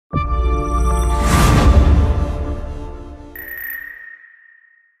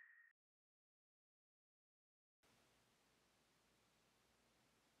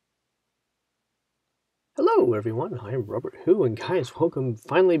Hello everyone, I'm RobertWho, and guys, welcome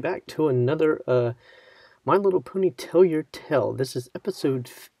finally back to another My Little Pony Tell Your Tale. This is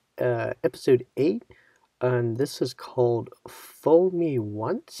episode 8, and this is called Fool Me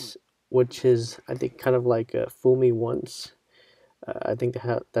Once, which is, I think, kind of like Fool Me Once. I think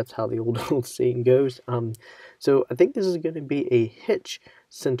that's how the old saying goes. So I think this is going to be a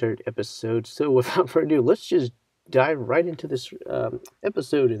Hitch-centered episode. So without further ado, let's just dive right into this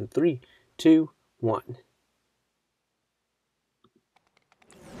episode in 3, 2, 1.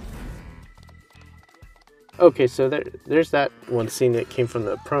 Okay, so there's that one scene that came from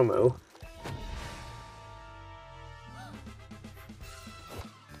the promo.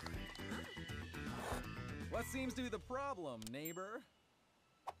 What seems to be the problem, neighbor?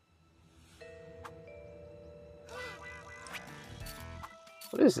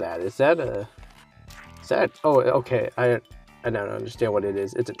 What is that? Is that? Oh, okay. I don't understand what it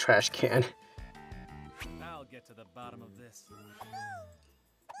is. It's a trash can. I'll get to the bottom of this.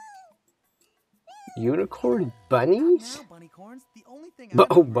 Unicorn bunnies? Now, bunnycorns, the only thing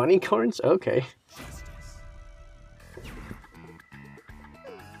Oh, bunnycorns? Okay.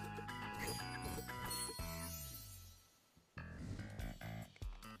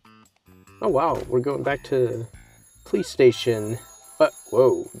 Oh wow, we're going back to police station. But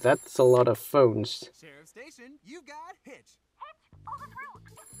whoa, that's a lot of phones. Sheriff Station, you got Hitch. Hitch, overthrow.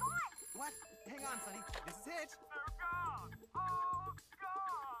 It's gone. What? Hang on, Sonny. This is Hitch. They're gone. All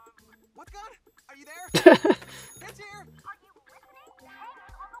gone. What's gone? Are you there? Hitch here. Are you listening?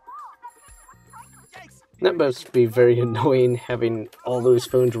 Hanging on the wall. That thing was priceless. Yikes. That must be very annoying having all those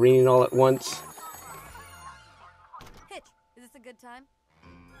phones ringing all at once. Hitch, is this a good time?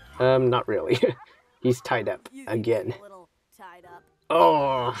 Not really. He's tied up You again. A little tied up.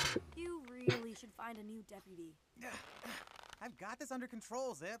 Oh. You really should find a new deputy. I've got this under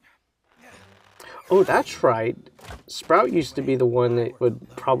control, Zip. Oh, that's right. Sprout used to be the one that would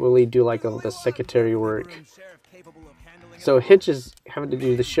probably do like all the secretary work. So Hitch is having to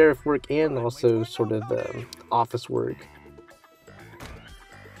do the sheriff work and also sort of the office work.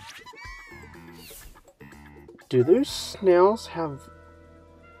 Do those snails have...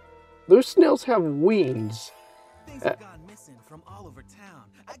 Those snails have wings. Things have gone missing from all over town.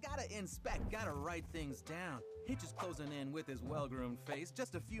 I gotta inspect, gotta write things down. Hitch is closing in with his well-groomed face.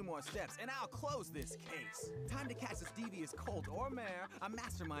 Just a few more steps, and I'll close this case. Time to catch this devious colt or mare. A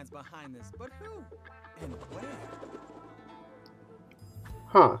mastermind's behind this, but who and where?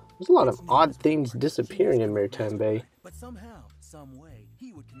 Huh. There's a lot of odd things disappearing in Maritime Bay. But somehow, some way,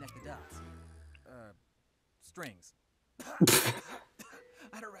 he would connect the dots. Strings.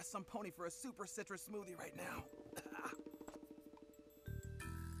 I'd arrest some pony for a super citrus smoothie right now.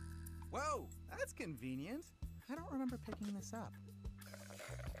 Whoa, that's convenient. I don't remember picking this up.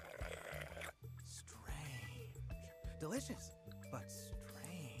 Strange. Delicious, but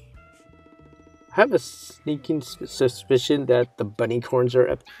strange. I have a sneaking suspicion that the bunnycorns are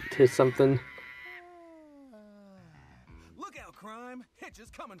up to something. Look out, crime! Hitch is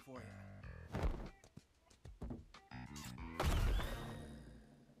coming for you.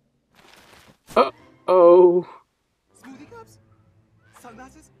 Uh-oh. Smoothie cups?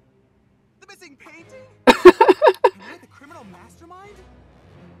 Sunglasses? The missing painting? Am I the criminal mastermind?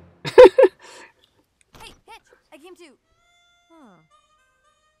 Hey, Hitch, I came to...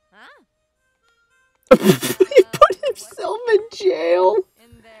 He put himself in jail.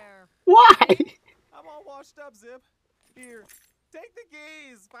 In there. Why? I'm all washed up, Zip. Here, take the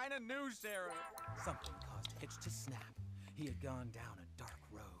keys. Find a new sheriff. Something caused Hitch to snap. He had gone down a dark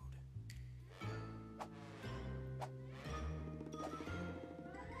road.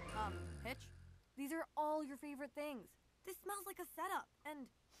 Hitch, these are all your favorite things. This smells like a setup. And...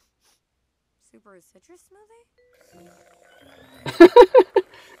 super citrus smoothie?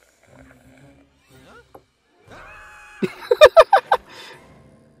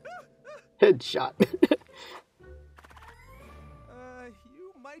 Headshot.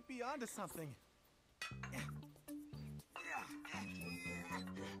 You might be onto something.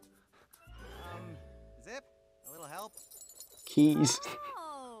 Zip, a little help? Keys.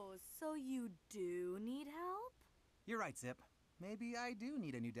 Oh, so you do need help? You're right, Zip. Maybe I do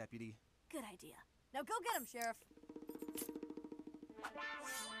need a new deputy. Good idea. Now go get him, Sheriff.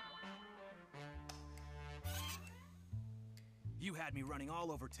 You had me running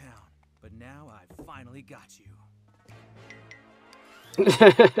all over town, but now I've finally got you.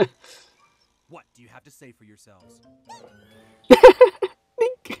 What do you have to say for yourselves?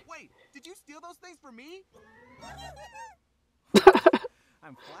 Wait, did you steal those things for me?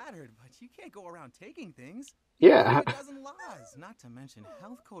 I'm flattered, but you can't go around taking things. Yeah. A dozen laws, not to mention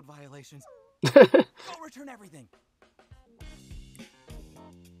health code violations. Go return everything.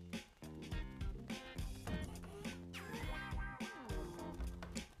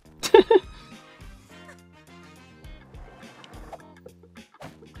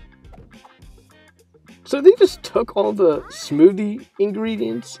 So they just took all the smoothie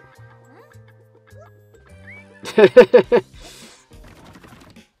ingredients?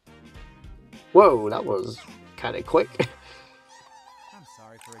 Whoa, that was kind of quick. I'm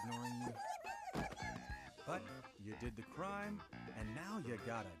sorry for ignoring you. But you did the crime, and now you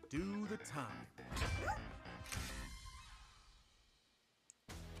gotta do the time.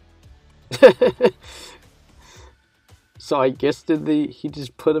 So I guess he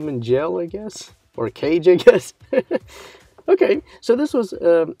just put him in jail, I guess? Or a cage, I guess? Okay, so this was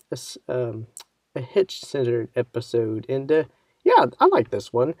a Hitch-centered episode, and yeah, I like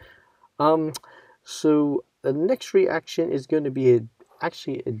this one. So the next reaction is going to be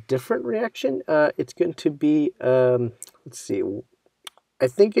actually a different reaction. It's going to be, let's see, I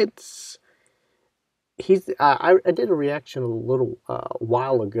think I did a reaction a little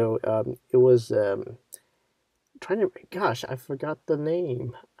while ago. It was, gosh, I forgot the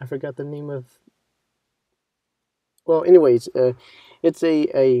name. I forgot the name of, well, anyways, it's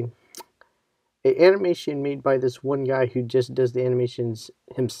a animation made by this one guy who just does the animations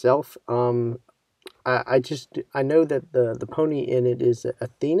himself. I know that the pony in it is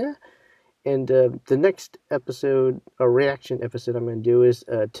Athena, and the next episode, a reaction episode I'm going to do is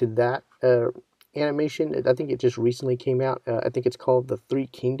to that animation. I think it just recently came out. I think it's called The Three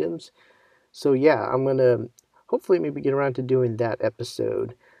Kingdoms. So yeah, I'm going to hopefully maybe get around to doing that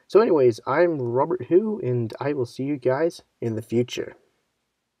episode. So anyways, I'm RobertWho, and I will see you guys in the future.